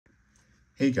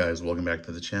Hey guys, welcome back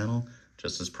to the channel.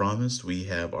 Just as promised, we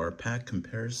have our pack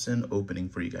comparison opening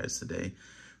for you guys today.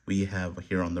 We have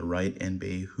here on the right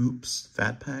NBA Hoops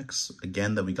Fat Packs,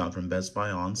 again, that we got from Best Buy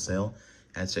on sale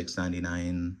at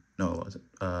 $6.99, no,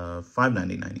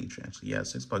 $5.99 each actually. Yeah,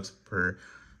 $6 per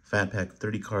Fat Pack,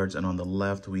 30 cards. And on the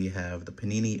left, we have the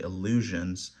Panini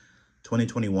Illusions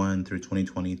 2021 through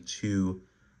 2022.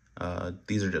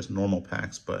 These are just normal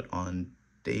packs, but on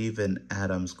Dave and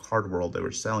Adam's Card World, they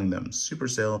were selling them super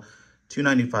sale,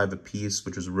 $2.95 a piece,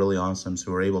 which was really awesome.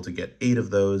 So we were able to get 8 of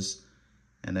those.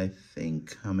 And I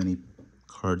think, how many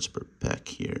cards per pack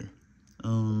here?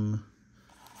 Let me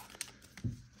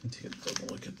take a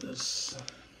double look at this.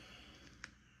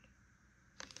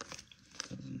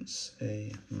 Doesn't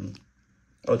say.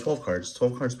 Oh, 12 cards.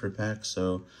 12 cards per pack.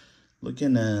 So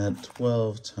looking at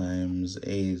 12 times 8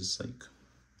 is like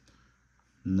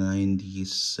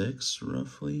 96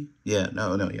 roughly. Yeah,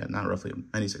 not roughly,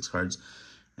 96 cards.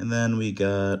 And then we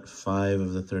got 5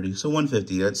 of the 30, so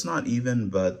 150. It's not even,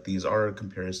 but these are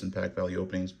comparison pack value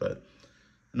openings. But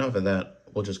enough of that,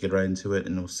 we'll just get right into it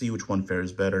and we'll see which one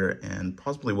fares better and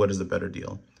possibly what is the better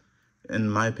deal. In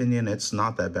my opinion, it's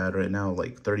not that bad right now,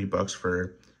 like 30 bucks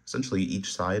for essentially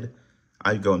each side.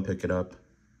 I'd go and pick it up,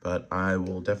 but I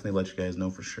will definitely let you guys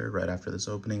know for sure right after this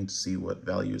opening to see what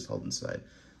value is held inside.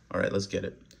 All right, let's get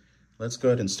it. Let's go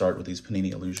ahead and start with these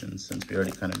Panini Illusions since we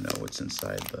already kind of know what's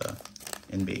inside the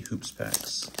NBA Hoops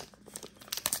packs.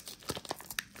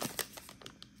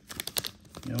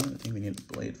 You know what? I think we need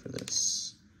a blade for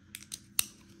this.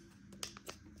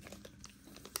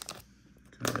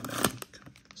 Go ahead and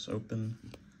cut this open.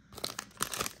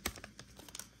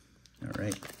 All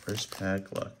right, first pack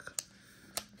luck.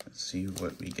 Let's see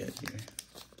what we get here.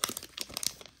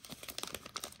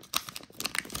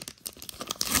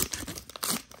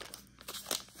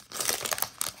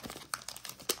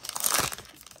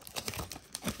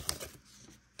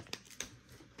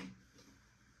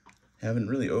 Haven't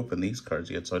really opened these cards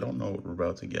yet, so I don't know what we're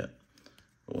about to get,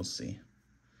 but we'll see.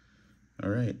 All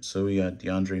right, so we got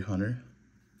DeAndre Hunter.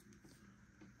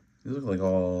 These look like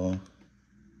all,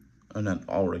 not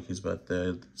all rookies, but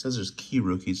it says there's key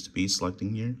rookies to be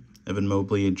selecting here. Evan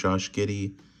Mobley, Josh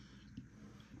Giddey,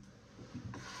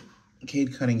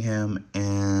 Cade Cunningham,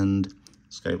 and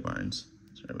Sky Barnes.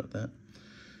 Sorry about that.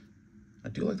 I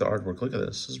do like the artwork. Look at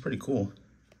this. This is pretty cool.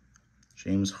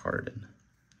 James Harden.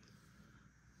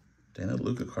 Dang, that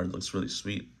Luka card looks really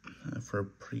sweet.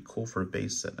 Pretty cool for a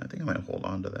base set. I think I might hold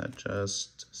on to that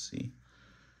just to see.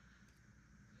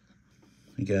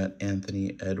 We got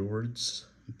Anthony Edwards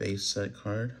base set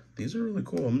card. These are really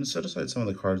cool. I'm gonna set aside some of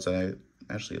the cards that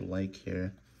I actually like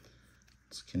here.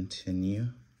 Let's continue.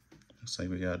 Looks like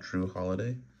we got Drew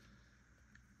Holiday,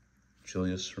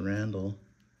 Julius Randle,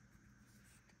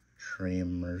 Trey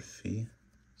Murphy.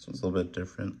 This one's a little bit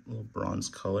different, a little bronze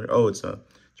color. Oh, it's a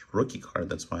rookie card,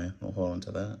 that's why we'll hold on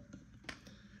to that.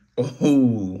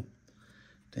 Oh,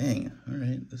 dang. All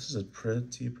right, this is a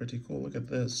pretty cool. Look at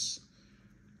this.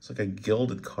 It's like a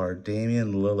gilded card.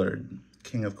 Damian Lillard,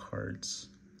 King of Cards.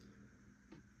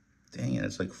 Dang it,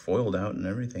 it's like foiled out and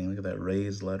everything. Look at that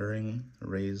raised lettering,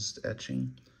 raised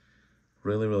etching.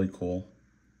 Really, really cool.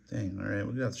 Dang, all right,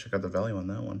 we're gonna have to check out the value on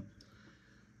that one.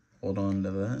 Hold on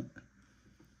to that.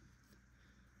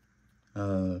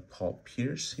 Paul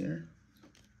Pierce here.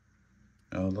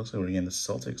 Oh, it looks like we're getting the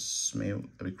Celtics. Maybe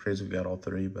that'd be crazy if we got all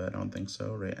 3, but I don't think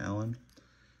so. Ray Allen.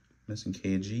 Missing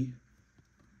KG.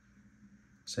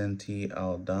 Santi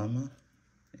Aldama.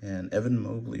 And Evan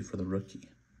Mobley for the rookie.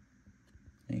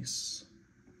 Nice.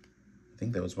 I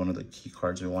think that was one of the key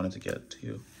cards we wanted to get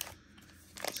too.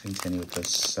 Let's continue with the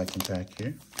second pack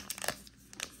here.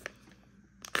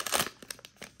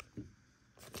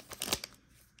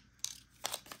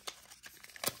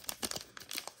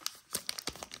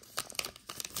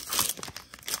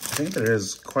 I think there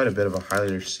is quite a bit of a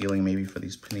higher ceiling maybe for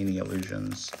these Panini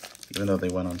Illusions, even though they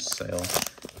went on sale,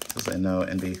 because I know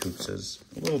NBA Hoops is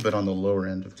a little bit on the lower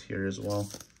end of tier as well.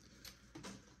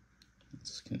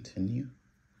 Let's continue.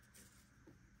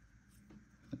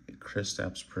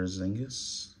 Kristaps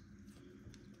Porzingis.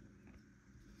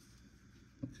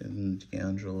 Looking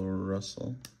D'Angelo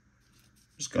Russell.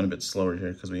 Just going a bit slower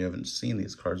here because we haven't seen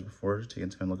these cards before. Taking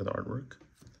time to look at the artwork.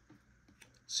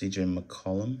 CJ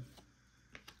McCollum.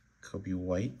 Kobe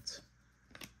White,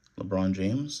 LeBron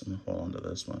James. I'm gonna hold on to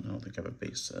this one. I don't think I have a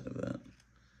base set of that.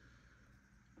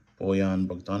 Bojan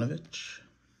Bogdanovic.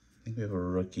 I think we have a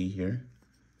rookie here.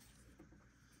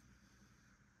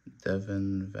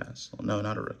 Devin Vassell. No,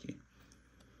 not a rookie.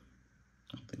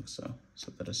 I don't think so.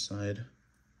 Set that aside.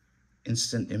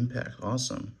 Instant Impact.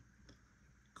 Awesome.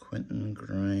 Quentin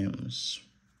Grimes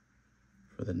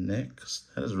for the Knicks.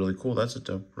 That is really cool. That's a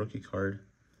dope rookie card,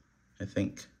 I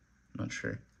think. I'm not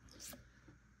sure.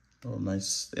 Oh,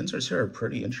 nice. The inserts here are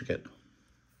pretty intricate.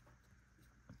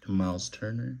 Miles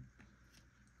Turner.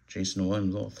 Jason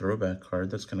Williams, little throwback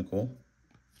card. That's kind of cool.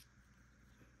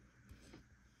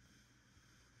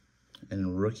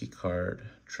 And rookie card,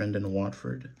 Trendon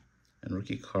Watford. And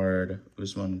rookie card,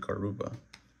 Usman Garuba.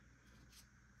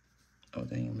 Oh,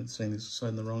 dang, I've been saying these aside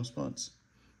in the wrong spots.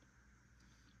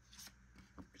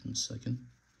 Give me a second.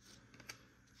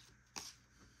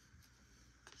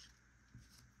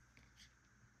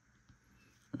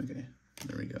 Okay,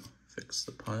 there we go. Fix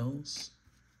the piles.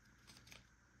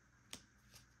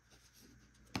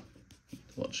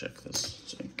 We'll check this.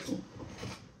 So cool.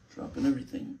 Dropping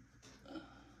everything.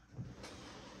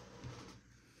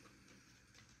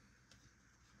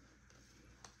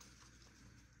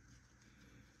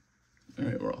 All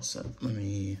right, we're all set.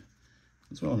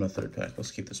 Let's go on to the third pack.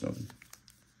 Let's keep this moving.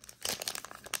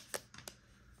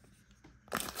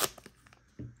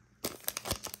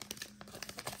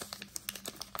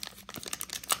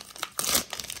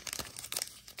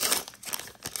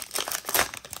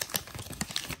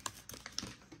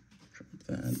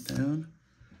 That down.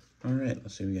 All right,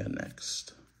 let's see what we got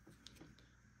next.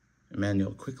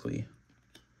 Emmanuel Quickly,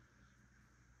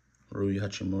 Rui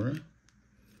Hachimura,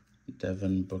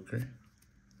 Devin Booker,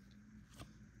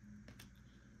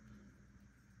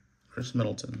 Chris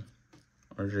Middleton,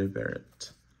 RJ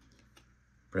Barrett,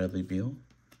 Bradley Beal,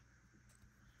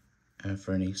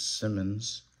 Anthony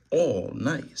Simmons. Oh,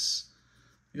 nice.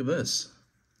 Look at this.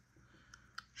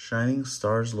 Shining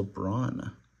Stars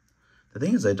LeBron. The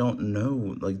thing is, I don't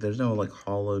know, like, there's no, like,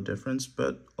 hollow difference,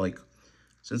 but, like,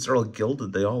 since they're all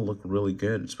gilded, they all look really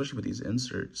good, especially with these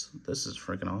inserts. This is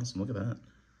freaking awesome. Look at that.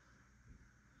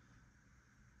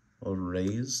 Well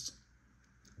raised.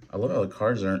 I love how the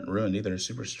cards aren't ruined either. They're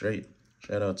super straight.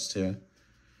 Shoutouts to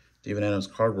David Adams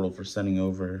Card World for sending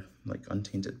over, like,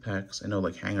 untainted packs. I know,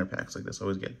 like, hanger packs like this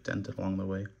always get dented along the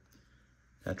way.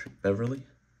 Patrick Beverly.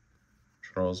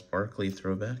 Charles Barkley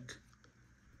throwback.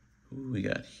 Who we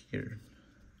got here?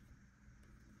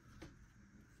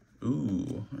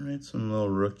 Ooh, all right, some little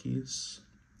rookies.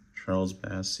 Charles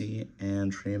Bassey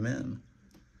and Trey Mann.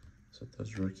 Set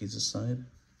those rookies aside.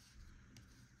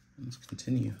 Let's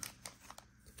continue.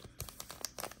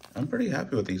 I'm pretty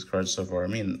happy with these cards so far. I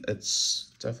mean,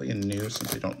 it's definitely new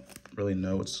since we don't really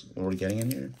know what we're getting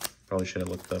in here. Probably should have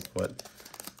looked up what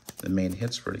the main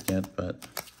hits were to get, but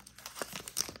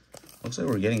looks like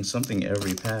we're getting something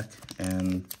every pack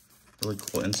and really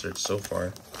cool inserts so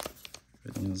far.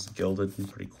 Everything's gilded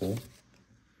and pretty cool.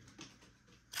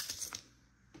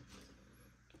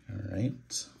 All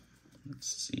right, let's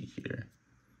see here.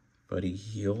 Buddy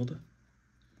Hield,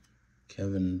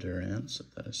 Kevin Durant,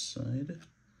 set that aside.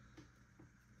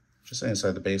 Just setting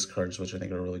aside the base cards, which I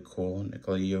think are really cool.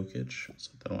 Nikola Jokic,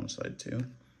 set that one aside too.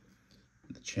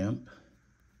 The Champ,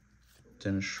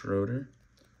 Dennis Schroeder,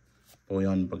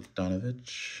 Bojan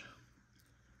Bogdanovic,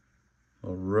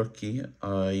 a rookie,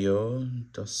 Ayo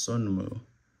Dosunmu.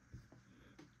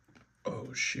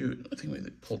 Oh shoot, I think we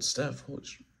pulled Steph.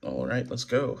 All right, let's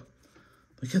go.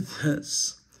 Look at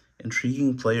this.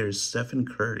 Intriguing players, Stephen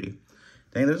Curry.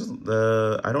 Dang,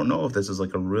 I don't know if this is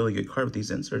like a really good card with these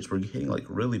inserts. We're hitting like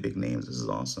really big names. This is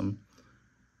awesome.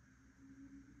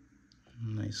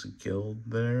 Nice gild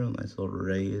there, nice little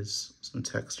raise. Some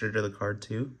texture to the card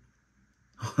too.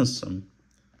 Awesome.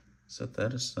 Set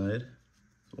that aside.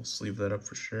 We'll sleeve that up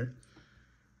for sure.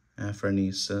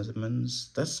 Anthony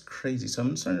Simmons. That's crazy. So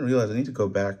I'm starting to realize I need to go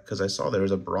back because I saw there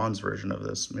was a bronze version of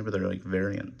this. Maybe they're like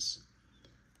variants.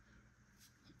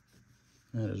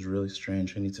 That is really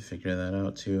strange. I need to figure that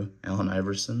out too. Allen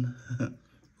Iverson.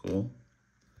 Cool.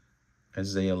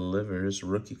 Isaiah Livers,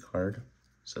 rookie card.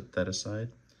 Set that aside.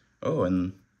 Oh,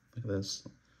 and look at this.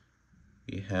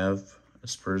 We have a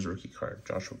Spurs rookie card.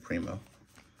 Joshua Primo.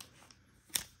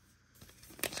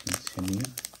 Continue.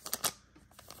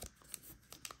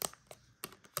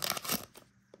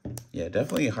 Yeah,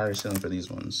 definitely a higher ceiling for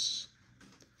these ones.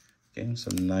 Getting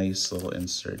some nice little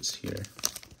inserts here.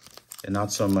 And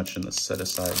not so much in the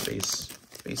set-aside base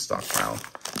stockpile.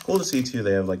 Cool to see, too,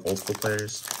 they have, like, old school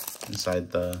players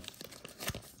inside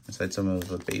some of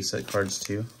the base set cards,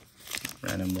 too.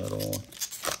 Random little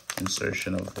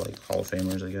insertion of, like, Hall of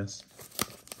Famers, I guess.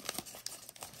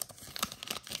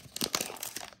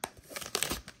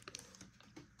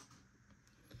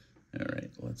 All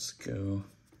right, let's go.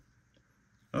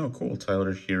 Oh, cool.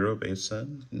 Tyler Hero base set.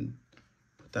 And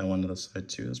put that one to the side,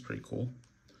 too. That's pretty cool.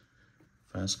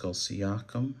 Pascal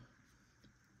Siakam.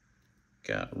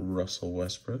 Got Russell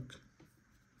Westbrook.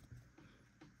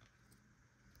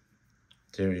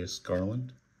 Darius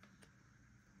Garland.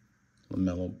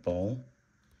 LaMelo Ball,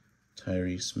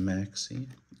 Tyrese Maxey.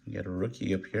 You got a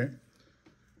rookie up here.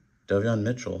 Davion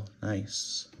Mitchell,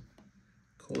 nice.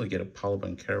 Cool to get a Paulo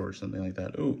Banchero or something like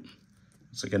that. Ooh,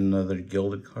 looks like another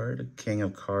gilded card, King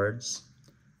of Cards,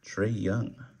 Trae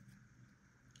Young.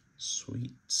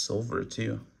 Sweet, silver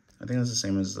too. I think that's the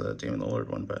same as the Damian Lillard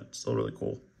one, but still really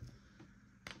cool.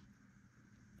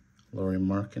 Lauri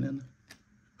Markkanen.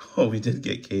 Oh, we did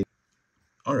get Kate.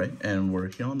 All right, and we're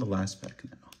here on the last pack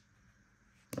now.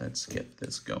 Let's get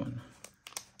this going.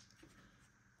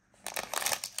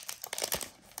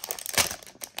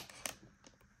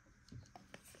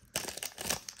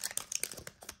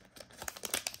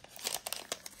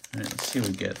 All right, let's see if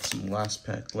we get some last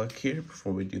pack luck here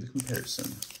before we do the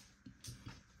comparison.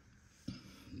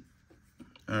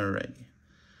 Alrighty,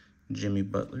 Jimmy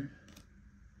Butler.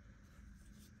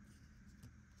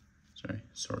 Sorry,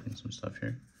 sorting some stuff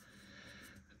here.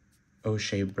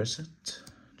 O'Shea Brissett,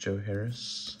 Joe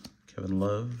Harris, Kevin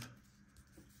Love,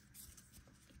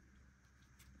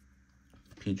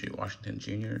 PJ Washington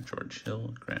Jr., George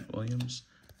Hill, Grant Williams,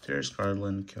 Darius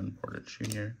Garland, Kevin Porter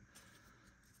Jr.,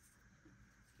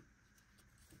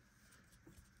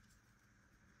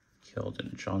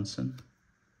 Keldon Johnson,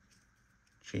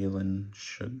 Jalen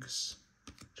Suggs,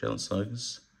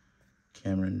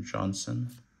 Cameron Johnson,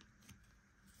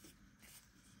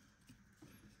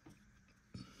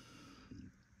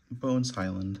 Bones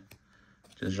Highland,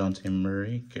 DeJounte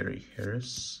Murray, Gary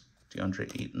Harris, DeAndre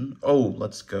Ayton. Oh,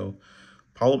 let's go.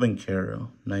 Paulo Banchero,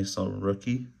 nice little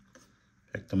rookie.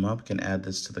 Picked them up. Can add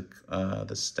this to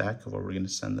the stack of what we're going to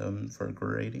send them for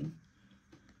grading.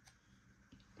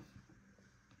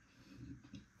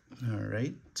 All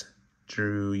right,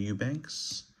 Drew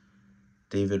Eubanks,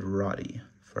 David Roddy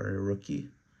for a rookie,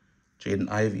 Jaden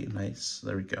Ivey, nice,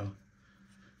 there we go.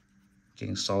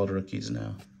 Getting solid rookies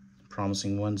now.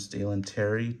 Promising ones, Dalen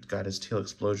Terry, got his teal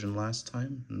explosion last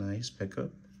time, nice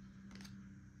pickup.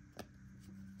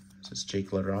 Is this Jake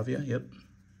LaRavia? Yep.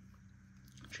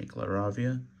 Jake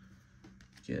LaRavia.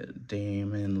 Get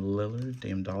Damian Lillard,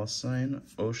 Dame Dollar$,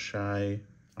 Ochai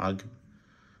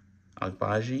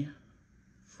Agbaji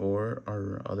for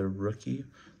our other rookie.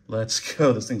 Let's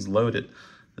go. This thing's loaded.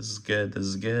 This is good. This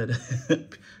is good.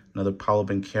 Another Paulo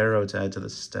Banchero to add to the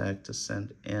stack to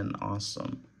send in.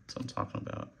 Awesome. That's what I'm talking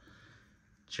about.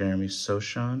 Jeremy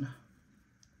Sochan.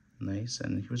 Nice.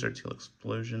 And here's our teal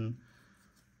explosion.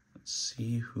 Let's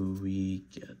see who we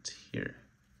get here.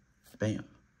 Bam.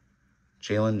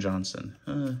 Jalen Johnson.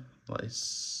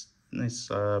 Nice. Nice.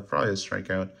 Probably a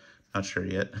strikeout. Not sure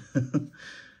yet.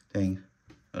 Dang.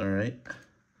 All right.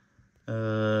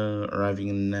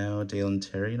 Arriving now, Dalen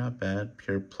Terry, not bad.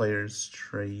 Pure Players,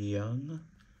 Trae Young.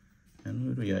 And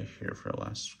who do we got here for our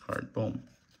last card? Boom.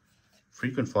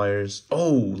 Frequent Flyers.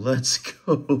 Oh, let's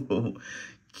go.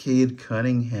 Cade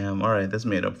Cunningham. All right, this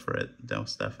made up for it.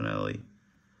 Most definitely.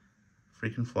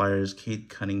 Frequent Flyers, Cade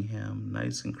Cunningham.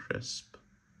 Nice and crisp.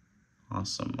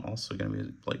 Awesome. Also going to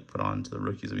be like put on to the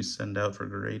rookies that we send out for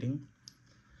grading.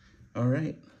 All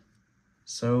right.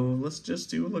 So let's just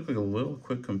do like a little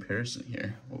quick comparison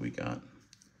here, what we got.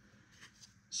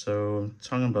 So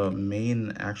talking about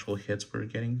main actual hits we're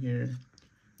getting here.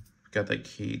 We've got that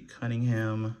Cade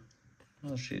Cunningham.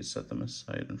 I'll actually set them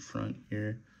aside in front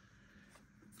here.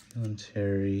 Dylan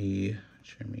Terry,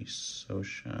 Jeremy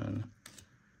Sochan,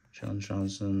 Jalen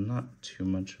Johnson. Not too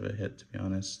much of a hit, to be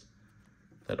honest.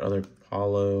 That other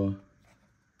Paulo,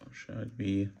 should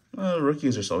be.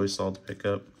 Rookies are always solid to pick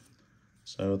up.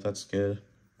 So that's good.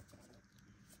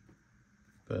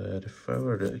 But if I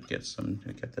were to get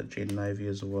that Jaden Ivey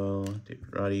as well, David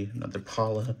Roddy, another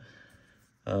Paula.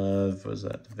 Was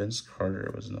that Vince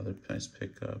Carter was another nice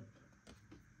pickup.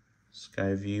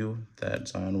 Skyview, that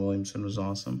Zion Williamson was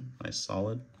awesome. Nice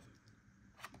solid.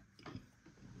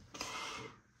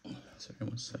 Sorry,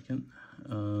 1 second.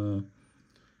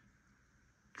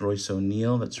 Royce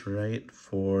O'Neal, that's right,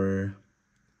 for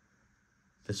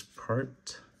this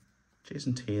part.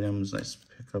 Jason Tatum's nice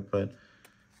pickup, but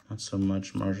not so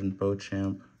much. Marvin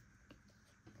Beauchamp.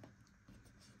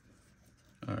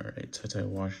 All right, Ty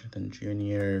Washington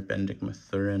Jr., Benedict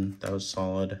Mathurin, that was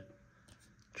solid.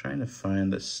 Trying to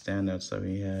find the standouts that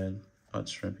we had.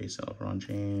 Butts from LeBron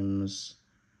James.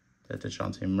 That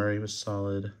DeJounte Murray was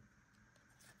solid.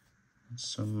 Not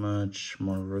so much.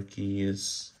 More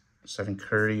rookies. Stephen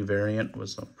Curry variant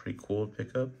was a pretty cool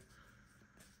pickup.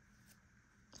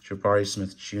 Jabari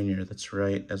Smith Jr., that's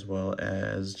right, as well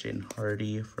as Jaden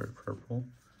Hardy for purple.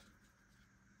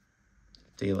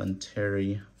 Dalen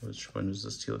Terry, which one was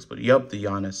this teal explode? Yup, the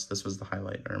Giannis. This was the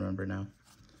highlight, I remember now.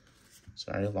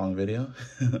 Sorry, long video.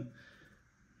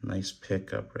 Nice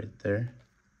pickup right there.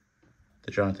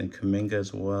 The Jonathan Kuminga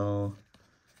as well.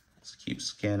 Let's keep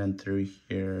scanning through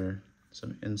here.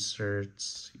 Some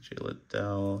inserts. CJ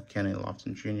Liddell, Kenny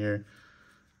Lofton Jr.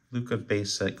 Luka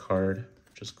base set card,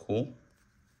 which is cool.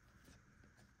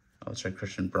 Oh, that's right,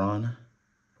 Christian Braun.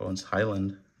 Bones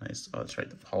Highland, nice. Oh, that's right,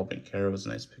 the Paul Bencaro was a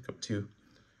nice pickup too.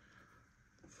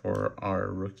 For our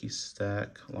rookie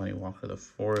stack, Lonnie Walker the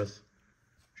fourth,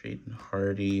 Jaden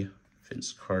Hardy,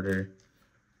 Vince Carter,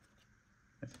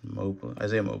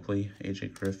 Isaiah Mobley,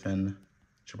 AJ Griffin,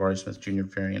 Jabari Smith Jr.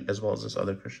 variant, as well as this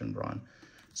other Christian Braun.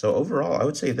 So overall, I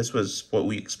would say this was what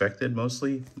we expected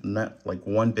mostly. Not like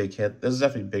one big hit. This is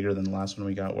definitely bigger than the last one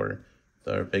we got, where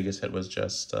our biggest hit was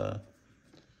just that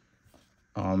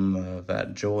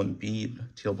Joel Embiid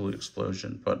Teal Blue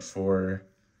Explosion. But for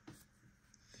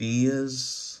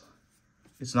these,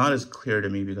 it's not as clear to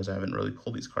me because I haven't really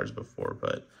pulled these cards before,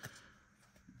 but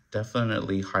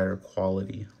definitely higher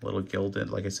quality. A little gilded.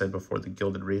 Like I said before, the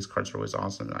gilded race cards are always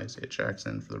awesome. Isaiah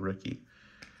Jackson for the rookie.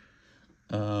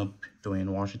 Dwayne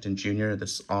Washington Jr.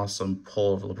 This awesome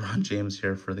pull of LeBron James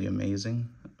here for the amazing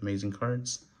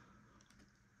cards.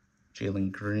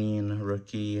 Jalen Green,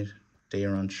 rookie.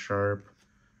 Daron Sharp.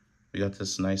 We got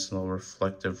this nice little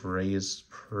reflective raised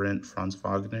print, Franz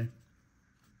Wagner.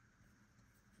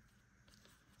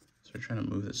 So we're trying to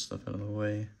move this stuff out of the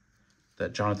way.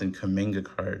 That Jonathan Kuminga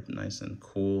card, nice and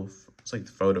cool. It's like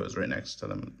the photo is right next to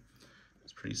them.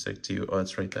 It's pretty sick too. Oh,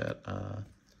 that's right, that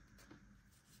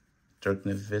Dirk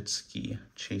Nowitzki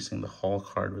chasing the Hall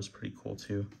card was pretty cool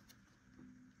too.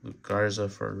 Luke Garza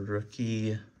for a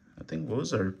rookie. I think what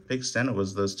was our big standout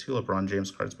was those two LeBron James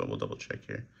cards, but we'll double check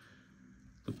here.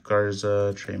 Luke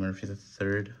Garza, Trey Murphy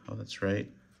III. Oh, that's right.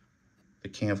 The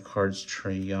King of Cards,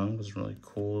 Trey Young, was really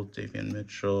cool. Davion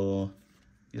Mitchell.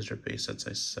 These are base sets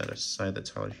I set aside. The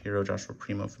Tyler Hero, Joshua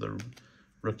Primo for the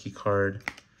rookie card.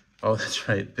 Oh, that's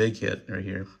right. Big hit right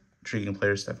here. Intriguing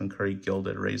player, Stephen Curry,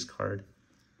 gilded raised card.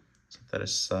 Set that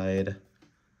aside.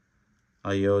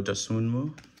 Ayo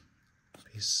Dosunmu.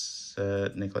 Base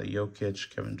set. Nikola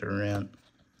Jokic, Kevin Durant.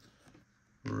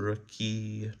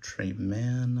 Rookie, Trey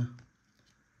Mann.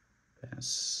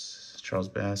 Charles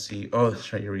Bassey. Oh,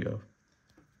 that's right. Here we go.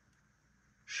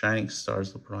 Shining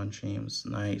Stars, LeBron James.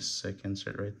 Nice. Sick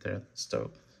insert right there. That's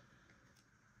dope.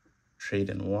 Trade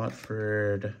in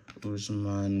Watford.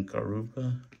 Usman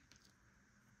Garuba.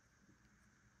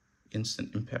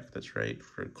 Instant Impact, that's right,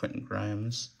 for Quentin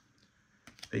Grimes.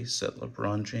 Base set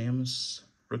LeBron James.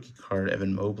 Rookie card,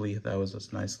 Evan Mobley. That was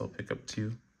a nice little pickup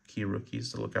too. Key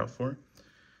rookies to look out for.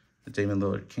 The Damian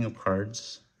Lillard King of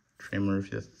Cards. Trey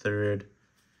Murphy III.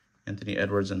 Anthony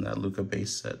Edwards in that Luka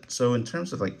base set. So in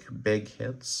terms of like big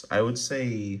hits, I would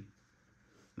say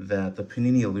that the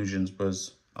Panini Illusions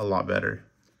was a lot better.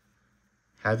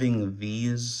 Having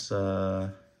these,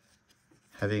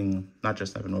 having not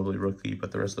just Evan Mobley rookie,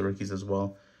 but the rest of the rookies as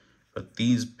well. But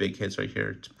these big hits right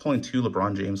here, pulling two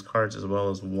LeBron James cards as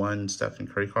well as one Stephen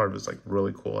Curry card was like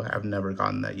really cool. I've never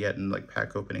gotten that yet in like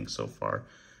pack openings so far,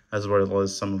 as well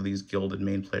as some of these gilded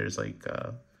main players like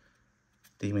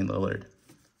Damian Lillard.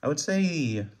 I would say,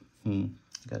 you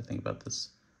gotta think about this.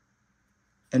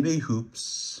 NBA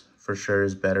Hoops for sure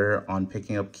is better on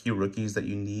picking up key rookies that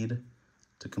you need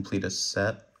to complete a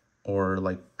set, or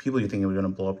like people you think are gonna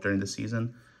blow up during the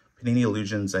season. Panini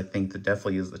Illusions, I think that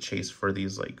definitely is the chase for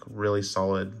these like really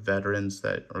solid veterans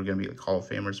that are gonna be like Hall of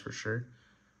Famers for sure.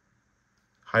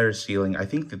 Higher ceiling, I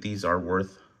think that these are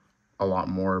worth a lot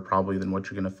more probably than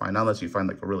what you're gonna find, unless you find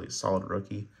like a really solid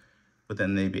rookie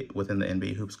within the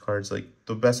NBA Hoops cards. Like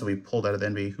the best that we pulled out of the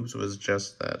NBA Hoops was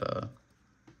just that,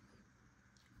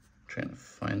 trying to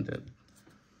find it.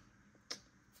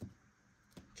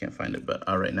 Can't find it but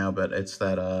right now, but it's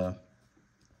that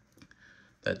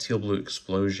that Teal Blue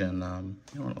Explosion.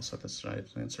 You know what, I'll set this aside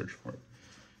and search for it.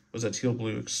 It was a Teal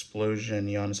Blue Explosion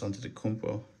Giannis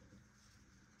Antetokounmpo.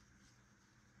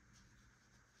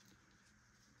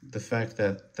 The fact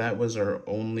that that was our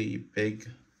only big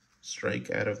strike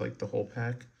out of like the whole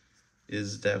pack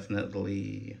is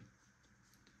definitely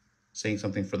saying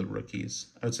something for the rookies.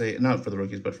 I would say not for the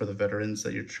rookies, but for the veterans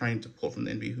that you're trying to pull from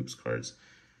the NBA Hoops cards.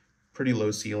 Pretty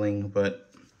low ceiling, but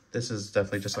this is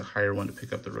definitely just a higher one to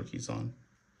pick up the rookies on.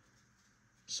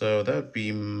 So that would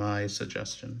be my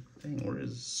suggestion. Dang,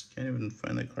 can't even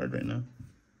find that card right now.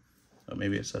 Oh,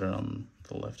 maybe I set it on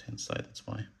the left-hand side, that's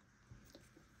why.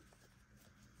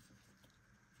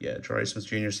 Yeah, Jabari Smith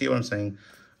Jr. See what I'm saying?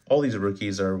 All these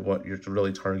rookies are what you're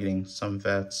really targeting. Some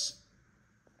vets.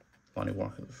 Lonnie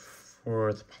Walker IV,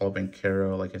 Paul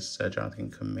Bencaro, like I said,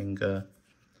 Jonathan Kuminga,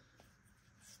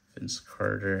 Vince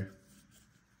Carter.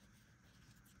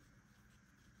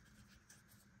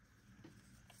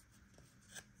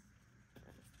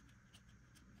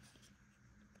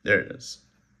 There it is.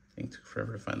 I think it took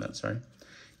forever to find that, sorry.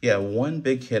 Yeah, one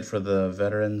big hit for the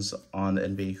veterans on the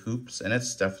NBA Hoops, and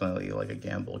it's definitely like a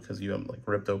gamble because you have like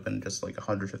ripped open just like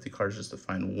 150 cards just to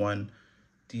find one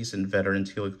decent veteran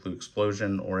Teal Blue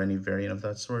Explosion or any variant of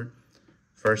that sort.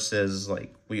 Versus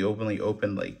like we openly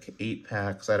opened like 8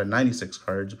 packs out of 96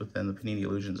 cards within the Panini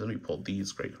Illusions, and we pulled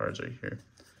these great cards right here.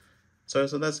 So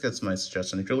that's my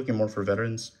suggestion. If you're looking more for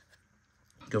veterans,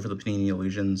 go for the Panini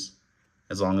Illusions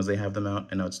as long as they have them out.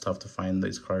 I know it's tough to find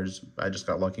these cards. I just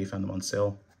got lucky, found them on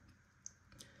sale.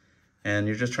 And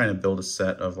you're just trying to build a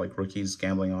set of like rookies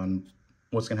gambling on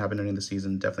what's going to happen during the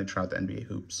season. Definitely try out the NBA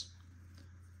Hoops.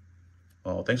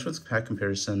 Well, thanks for this pack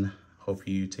comparison. Hope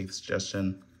you take the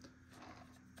suggestion.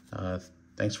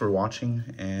 Thanks for watching,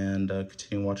 and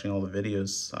continue watching all the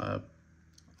videos.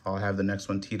 I'll have the next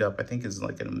one teed up. I think is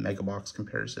like a mega box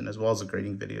comparison as well as the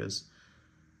grading videos.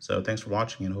 So thanks for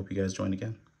watching, and hope you guys join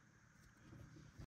again.